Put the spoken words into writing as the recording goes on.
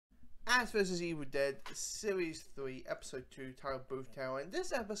Ash vs. Evil Dead Series 3, Episode 2, titled Booth Tower. And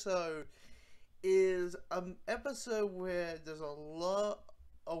this episode is an episode where there's a lot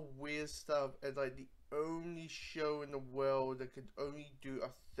of weird stuff, and like the only show in the world that could only do a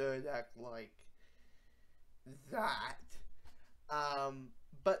third act like that.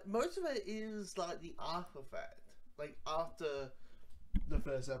 But most of it is like the after effect. Like after the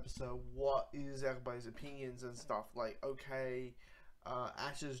first episode, what is everybody's opinions and stuff? Like, okay,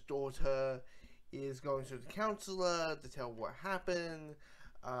 Ash's daughter is going to the counselor to tell what happened.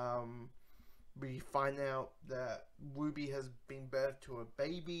 We find out that Ruby has been birthed to a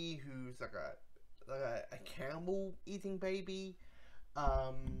baby who's like a cannibal eating baby.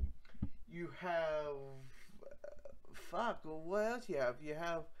 You have what else you have?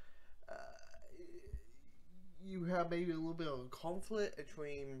 You have maybe a little bit of a conflict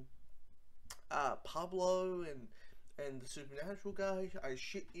between Pablo and the Supernatural guy. I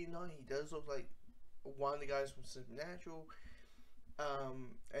shit you not, he does look like one of the guys from Supernatural.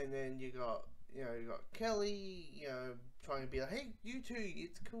 And then you got Kelly, trying to be like, hey, you two,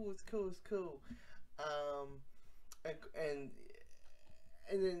 it's cool.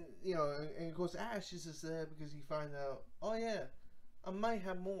 And then, and of course Ash is just there because he finds out, oh yeah, I might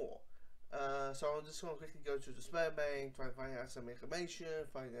have more. So I'm just going to quickly go to the spare bank, try to find out some information,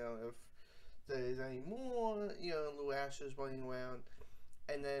 find out if there's any more, little Ashes running around.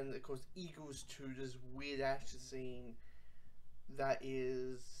 And then, of course, equals to this weird action scene that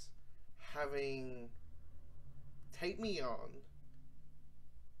is having Take Me On,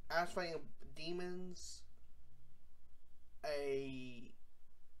 Ash fighting demons, a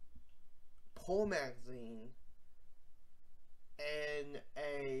porn magazine, and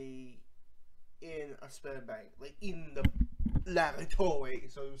in a sperm bank, like in the laboratory,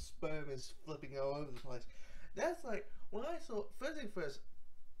 so sperm is flipping all over the place. That's like, when I saw, first thing first,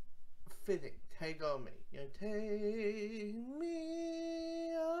 fitting, Take On Me, take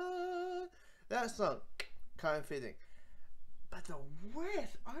me on, that song, kind of fitting. But the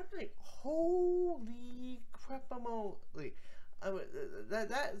rest, I'm like, holy crap,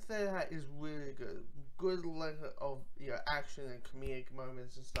 that is really good. Good length of action and comedic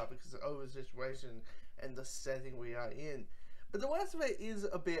moments and stuff because of the situation and the setting we are in. But the rest of it is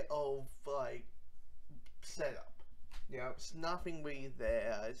a bit of like setup. It's nothing really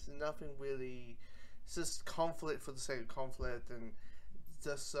there. It's nothing really. It's just conflict for the sake of conflict and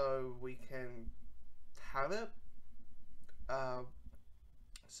just so we can have it.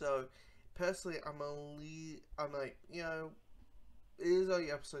 So personally, I'm like, it is only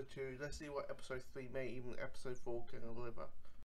episode 2. Let's see what episode 3, maybe even episode 4 can deliver.